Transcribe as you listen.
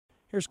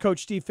Here's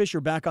Coach Steve Fisher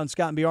back on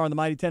Scott and BR on the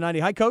Mighty 1090.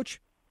 Hi, Coach.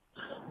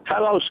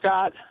 Hello,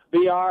 Scott,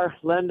 BR,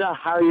 Linda.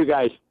 How are you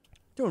guys?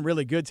 Doing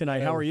really good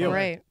tonight. How are you?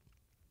 Great.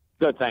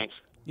 Good, thanks.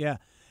 Yeah.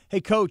 Hey,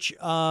 Coach,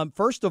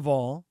 first of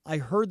all, I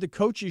heard the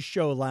coaches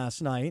show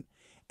last night,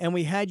 and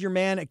we had your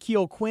man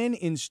Akil Quinn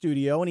in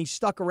studio, and he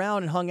stuck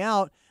around and hung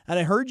out, and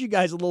I heard you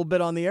guys a little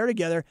bit on the air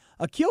together.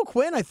 Akil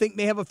Quinn, I think,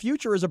 may have a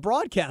future as a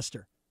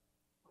broadcaster.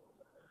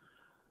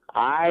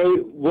 I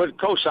would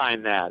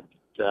co-sign that.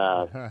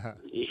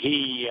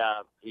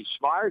 He's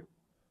smart.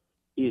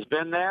 He's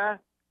been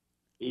there.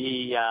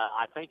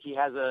 I think he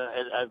has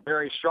a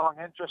very strong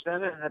interest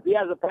in it, and if he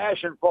has a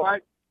passion for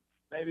it,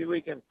 maybe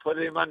we can put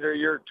him under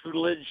your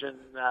tutelage,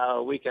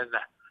 and we can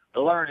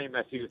learn him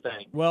a few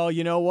things. Well,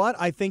 you know what?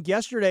 I think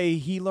yesterday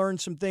he learned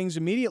some things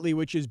immediately,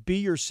 which is be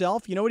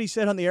yourself. You know what he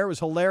said on the air? It was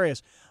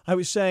hilarious. I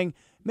was saying,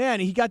 man,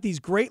 he got these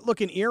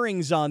great-looking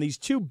earrings on, these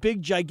two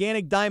big,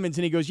 gigantic diamonds,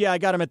 and he goes, yeah, I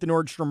got them at the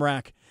Nordstrom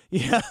rack.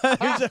 Yeah.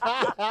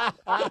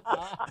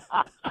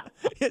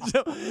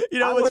 So, you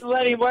know, I wouldn't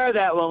let him wear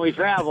that when we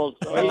traveled,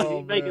 so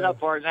he's making up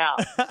for it now.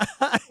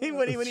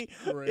 when he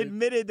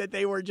admitted that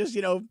they were just,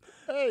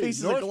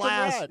 pieces of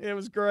glass. It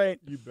was great.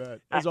 You bet.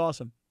 It was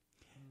awesome.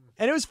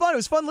 And it was fun. It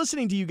was fun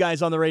listening to you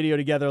guys on the radio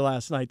together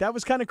last night. That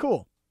was kind of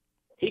cool.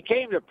 He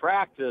came to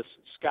practice,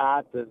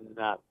 Scott,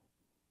 and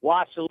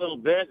watched a little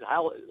bit,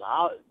 how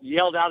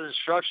yelled out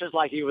instructions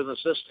like he was an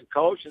assistant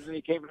coach, and then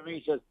he came to me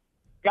and said,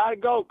 got to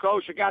go,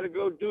 Coach. I got to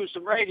go do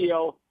some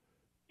radio.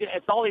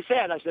 That's all he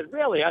said. I said,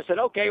 really? I said,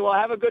 okay, well,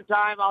 have a good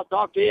time. I'll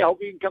talk to you. I hope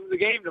you can come to the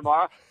game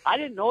tomorrow. I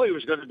didn't know he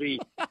was going to be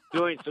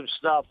doing some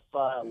stuff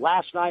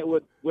last night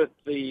with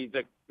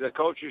the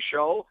coach's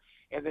show,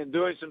 and then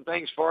doing some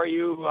things for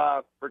you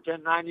for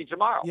 1090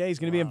 tomorrow. Yeah, he's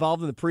going to be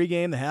involved in the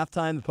pregame, the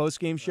halftime, the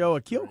postgame show.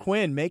 Akil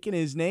Quinn making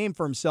his name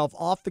for himself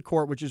off the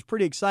court, which is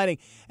pretty exciting.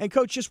 And,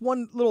 Coach, just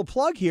one little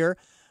plug here.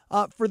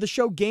 For the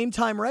show Game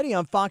Time Ready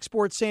on Fox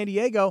Sports San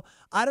Diego.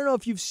 I don't know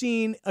if you've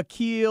seen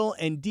Akil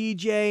and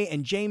DJ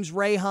and James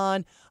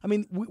Rahan. I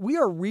mean, we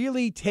are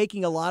really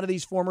taking a lot of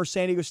these former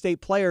San Diego State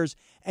players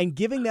and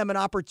giving them an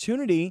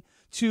opportunity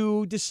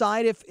to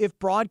decide if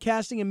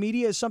broadcasting and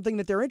media is something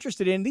that they're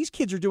interested in. These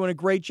kids are doing a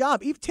great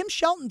job. Even Tim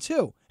Shelton,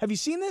 too. Have you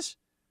seen this?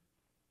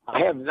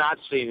 I have not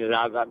seen it.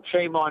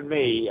 Shame on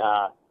me,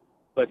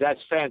 but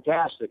that's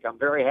fantastic. I'm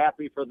very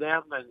happy for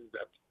them and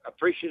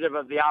appreciative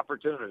of the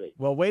opportunity.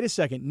 Well, wait a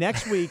second.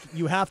 Next week,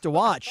 you have to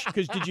watch,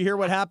 because did you hear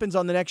what happens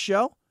on the next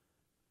show?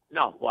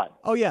 No, what?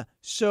 Oh, yeah.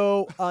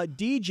 So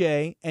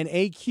DJ and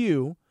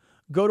AQ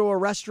go to a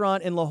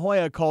restaurant in La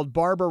Jolla called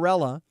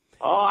Barbarella.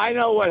 Oh, I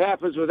know what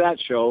happens with that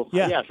show.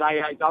 Yeah. Yes,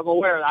 I'm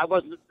aware. I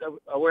wasn't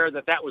aware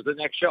that was the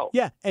next show.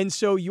 Yeah, and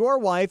so your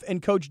wife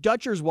and Coach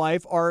Dutcher's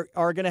wife are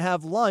going to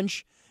have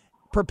lunch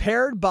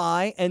prepared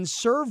by and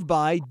served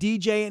by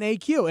DJ and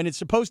AQ, and it's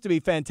supposed to be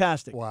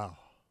fantastic. Wow.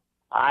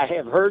 I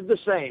have heard the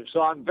same,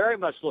 so I'm very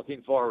much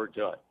looking forward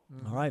to it.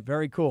 All right,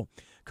 very cool.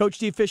 Coach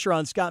Steve Fisher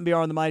on Scott and BR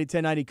on the Mighty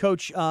 1090.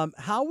 Coach,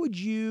 how would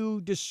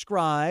you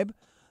describe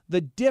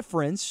the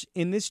difference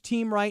in this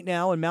team right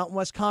now in Mountain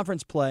West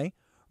Conference play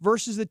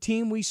versus the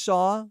team we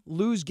saw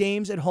lose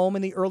games at home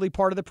in the early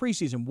part of the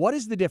preseason? What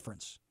is the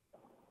difference?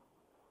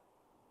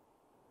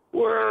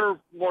 We're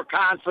more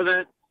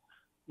confident,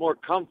 more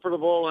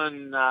comfortable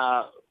in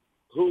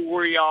who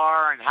we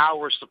are and how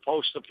we're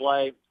supposed to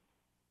play.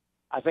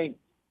 I think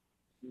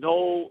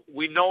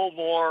we know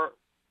more,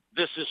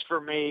 this is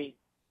for me.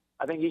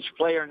 I think each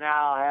player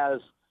now has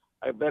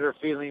a better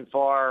feeling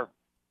for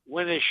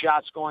when his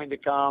shot's going to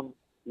come,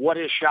 what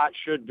his shot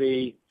should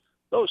be.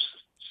 Those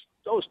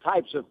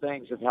types of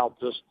things have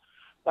helped us.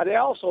 But I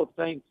also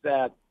think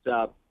that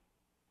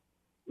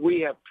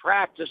we have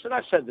practiced, and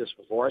I've said this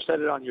before, I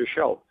said it on your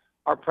show,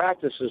 our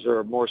practices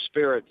are more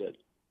spirited.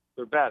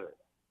 They're better.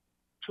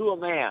 To a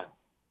man.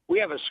 We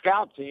have a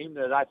scout team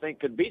that I think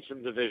could beat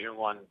some Division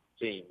I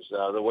teams,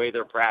 the way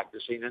they're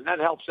practicing, and that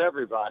helps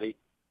everybody.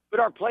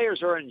 But our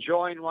players are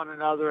enjoying one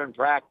another in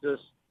practice.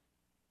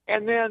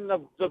 And then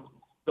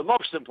the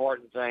most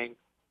important thing,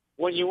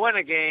 when you win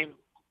a game,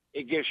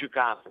 it gives you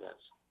confidence.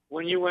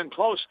 When you win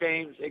close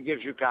games, it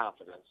gives you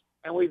confidence.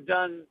 And we've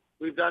done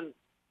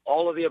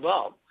all of the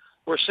above.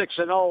 We're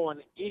 6-0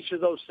 in each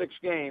of those 6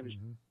 games.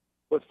 Mm-hmm.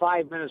 With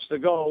 5 minutes to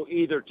go,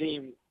 either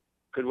team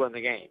could win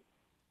the game.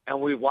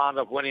 And we wound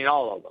up winning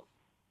all of them.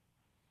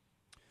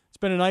 It's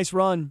been a nice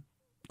run.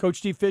 Coach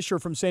Steve Fisher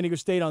from San Diego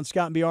State on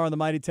Scott and BR on the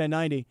Mighty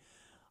 1090.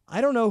 I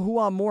don't know who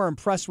I'm more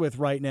impressed with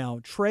right now,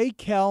 Trey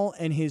Kell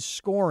and his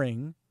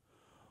scoring,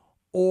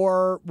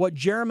 or what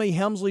Jeremy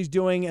Hemsley's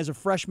doing as a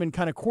freshman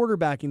kind of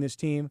quarterbacking this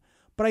team.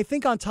 But I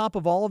think on top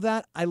of all of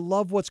that, I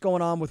love what's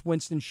going on with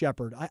Winston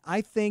Shepard.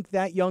 I think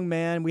that young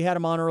man, we had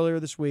him on earlier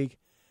this week,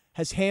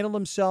 has handled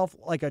himself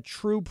like a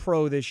true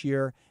pro this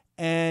year.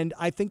 And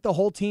I think the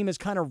whole team has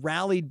kind of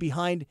rallied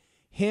behind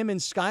him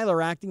and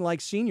Skylar acting like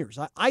seniors.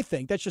 I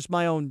think that's just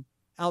my own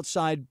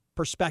outside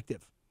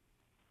perspective.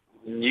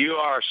 You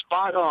are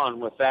spot on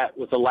with that,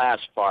 with the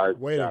last part.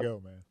 Way to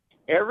go, man.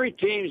 Every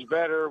team's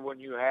better when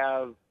you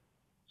have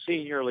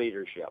senior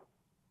leadership.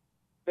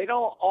 They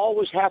don't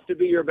always have to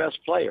be your best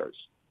players.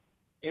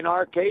 in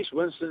our case,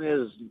 Winston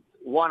is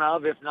one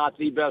of, if not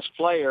the best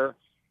player,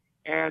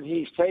 and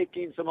he's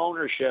taking some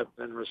ownership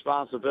and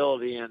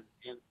responsibility in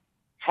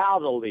how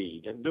to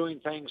lead and doing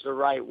things the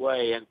right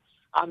way. And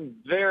I'm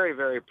very,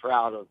 very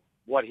proud of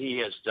what he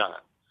has done,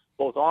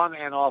 both on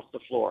and off the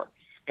floor.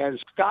 And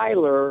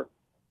Skyler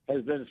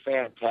has been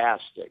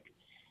fantastic.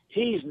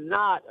 He's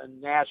not a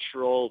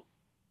natural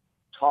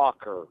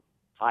talker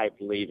type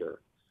leader.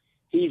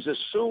 He's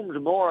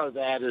assumed more of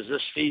that as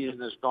this season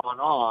has gone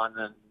on,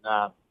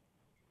 and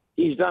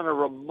he's done a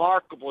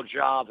remarkable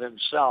job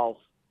himself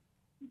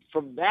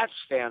from that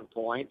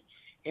standpoint,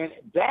 and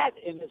that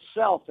in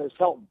itself has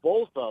helped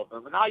both of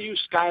them. And I'll use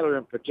Skyler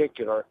in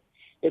particular.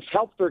 It's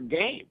helped their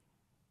game.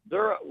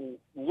 Their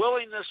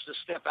willingness to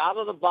step out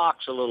of the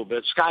box a little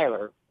bit,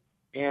 Skyler,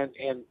 and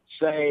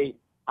say,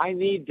 I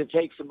need to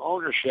take some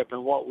ownership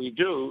in what we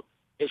do,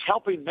 is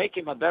helping make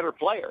him a better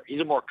player. He's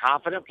a more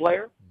confident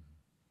player,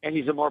 and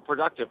he's a more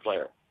productive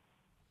player.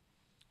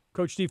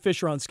 Coach Steve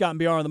Fisher on Scott and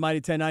BR on the Mighty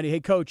 1090. Hey,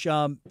 Coach,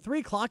 3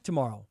 o'clock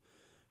tomorrow.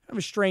 Kind of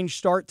a strange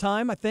start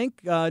time, I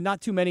think.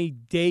 Not too many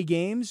day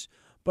games,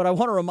 but I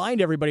want to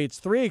remind everybody it's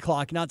 3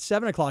 o'clock, not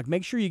 7 o'clock.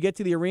 Make sure you get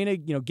to the arena,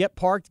 get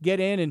parked, get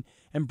in,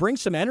 and bring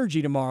some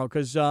energy tomorrow,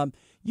 because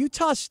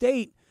Utah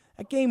State,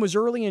 that game was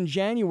early in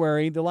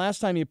January. The last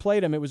time you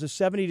played them, it was a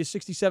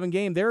 70-67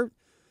 game.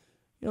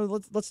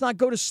 Let's not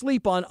go to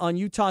sleep on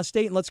Utah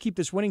State, and let's keep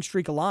this winning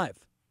streak alive.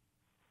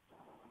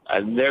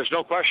 And there's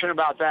no question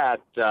about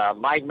that.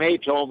 Mike May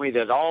told me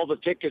that all the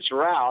tickets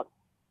are out,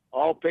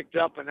 all picked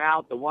up and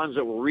out, the ones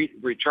that were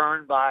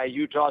returned by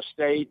Utah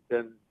State,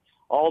 and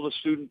all the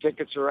student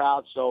tickets are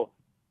out. So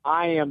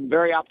I am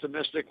very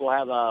optimistic. We'll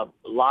have a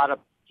lot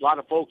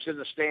of folks in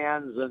the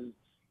stands,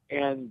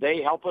 and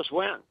they help us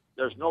win.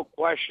 There's no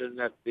question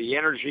that the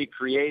energy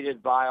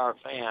created by our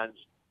fans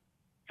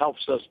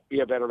helps us be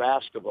a better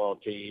basketball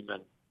team.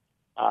 And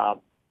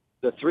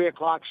the 3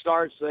 o'clock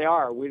starts, we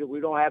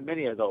don't have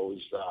many of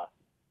those,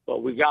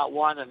 but we got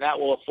one, and that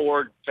will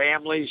afford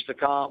families to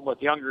come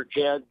with younger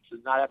kids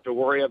and not have to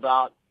worry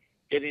about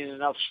getting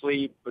enough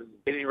sleep and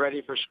getting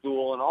ready for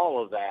school and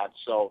all of that.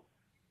 So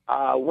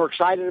we're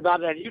excited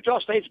about it. And Utah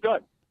State's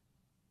good.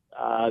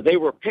 They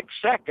were picked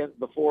second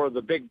before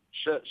the big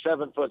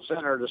 7-foot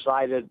center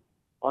decided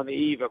on the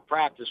eve of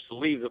practice to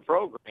leave the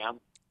program,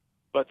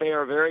 but they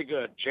are very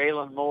good.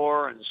 Jalen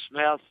Moore and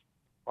Smith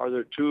are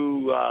their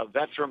two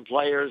veteran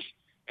players,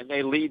 and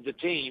they lead the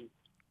team.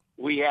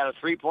 We had a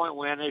 3-point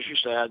win, as you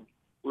said.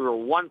 We were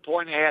 1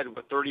 point ahead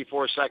with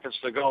 34 seconds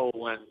to go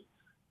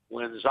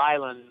when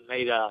Zylan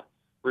made a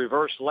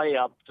reverse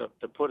layup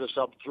to put us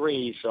up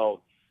 3.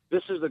 So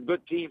this is a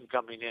good team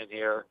coming in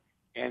here,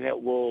 and it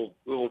will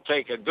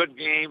take a good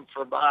game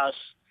from us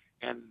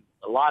and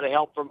a lot of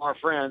help from our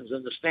friends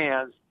in the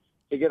stands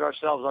to get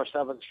ourselves our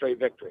 7th straight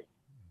victory.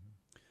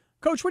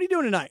 Coach, what are you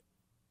doing tonight?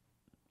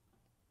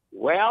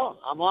 Well,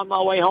 I'm on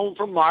my way home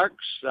from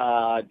Mark's.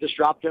 Just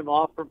dropped him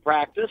off from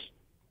practice.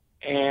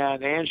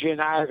 And Angie and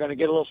I are going to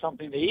get a little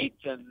something to eat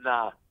and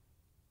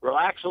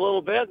relax a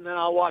little bit, and then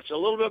I'll watch a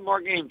little bit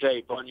more game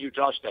tape on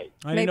Utah State.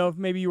 I didn't know if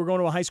maybe you were going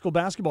to a high school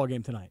basketball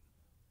game tonight.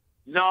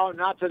 No,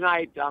 not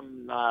tonight. There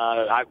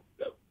are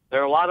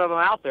a lot of them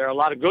out there, a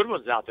lot of good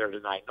ones out there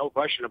tonight, no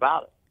question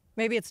about it.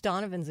 Maybe it's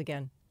Donovan's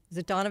again. Is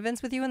it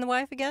Donovan's with you and the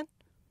wife again?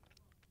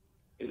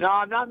 No,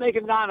 I'm not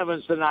making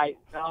Donovan's tonight.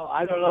 No,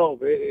 I don't know.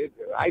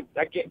 I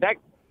can't,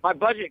 my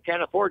budget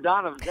can't afford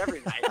Donovan's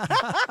every night.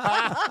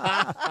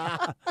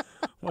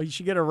 Well, you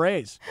should get a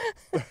raise.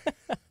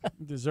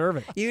 You deserve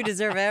it. You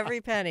deserve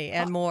every penny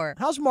and more.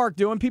 How's Mark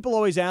doing? People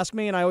always ask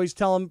me, and I always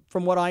tell them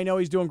from what I know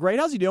he's doing great.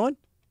 How's he doing?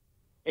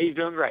 He's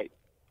doing great.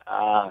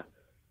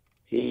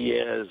 He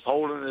is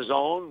holding his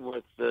own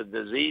with the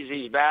disease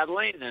he's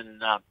battling,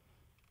 and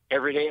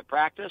every day at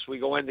practice we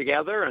go in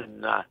together,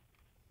 and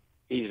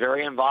he's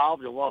very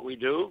involved in what we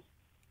do.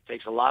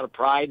 Takes a lot of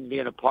pride in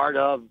being a part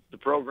of the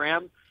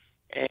program,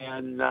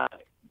 and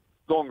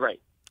going great.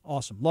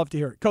 Awesome. Love to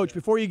hear it. Coach,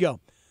 before you go,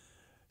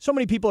 so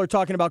many people are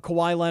talking about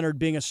Kawhi Leonard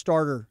being a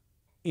starter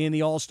in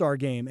the All-Star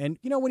game. And,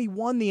 when he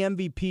won the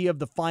MVP of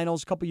the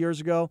finals a couple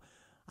years ago,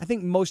 I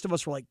think most of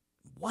us were like,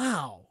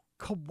 wow,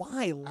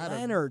 Kawhi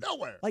Leonard.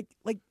 Nowhere.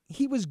 Like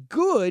he was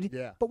good,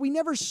 but we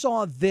never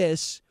saw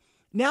this.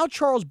 Now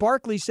Charles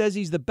Barkley says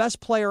he's the best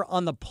player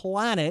on the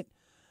planet.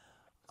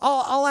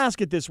 I'll ask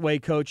it this way,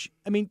 Coach.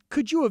 I mean,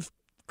 could you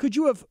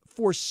have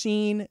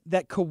foreseen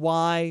that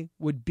Kawhi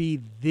would be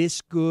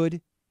this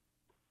good?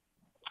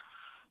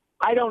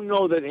 I don't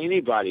know that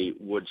anybody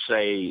would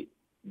say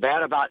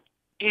that about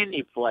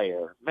any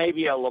player.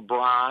 Maybe a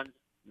LeBron,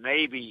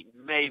 maybe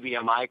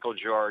a Michael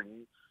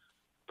Jordan,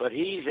 but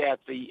he's at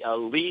the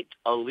elite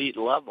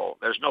level.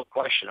 There's no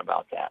question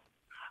about that.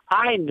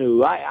 I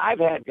knew. I've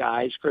had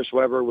guys. Chris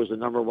Webber was the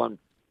number one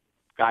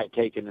guy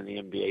taken in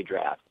the NBA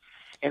draft.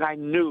 And I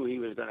knew he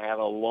was going to have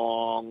a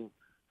long,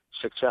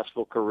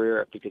 successful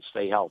career if he could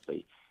stay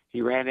healthy.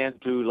 He ran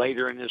into,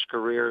 later in his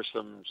career,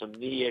 some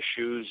knee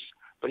issues,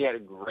 but he had a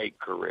great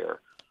career.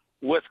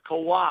 With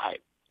Kawhi,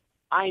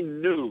 I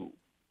knew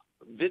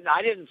that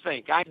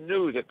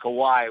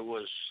Kawhi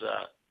was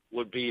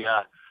would be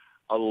a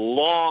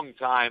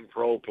long-time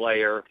pro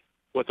player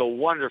with a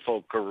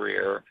wonderful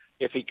career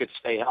if he could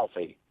stay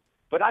healthy.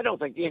 But I don't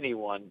think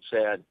anyone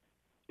said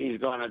he's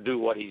going to do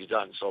what he's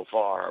done so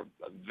far.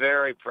 I'm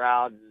very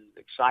proud and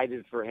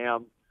excited for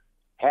him,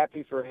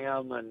 happy for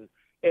him. And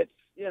it's,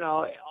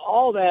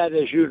 all that,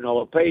 as you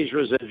know, it pays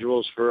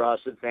residuals for us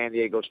at San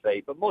Diego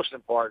State. But most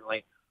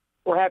importantly,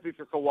 we're happy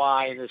for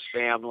Kawhi and his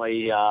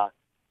family.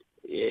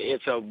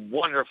 It's a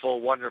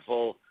wonderful,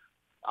 wonderful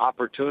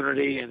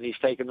opportunity, and he's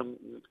taken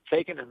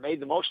and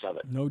made the most of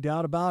it. No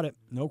doubt about it.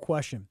 No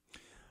question.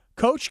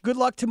 Coach, good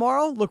luck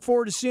tomorrow. Look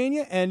forward to seeing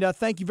you, and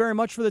thank you very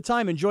much for the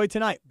time. Enjoy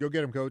tonight. Go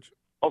get him, Coach.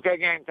 Okay,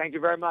 gang. Thank you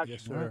very much.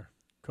 Yes, sir.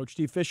 Coach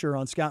Steve Fisher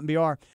on Scott and BR.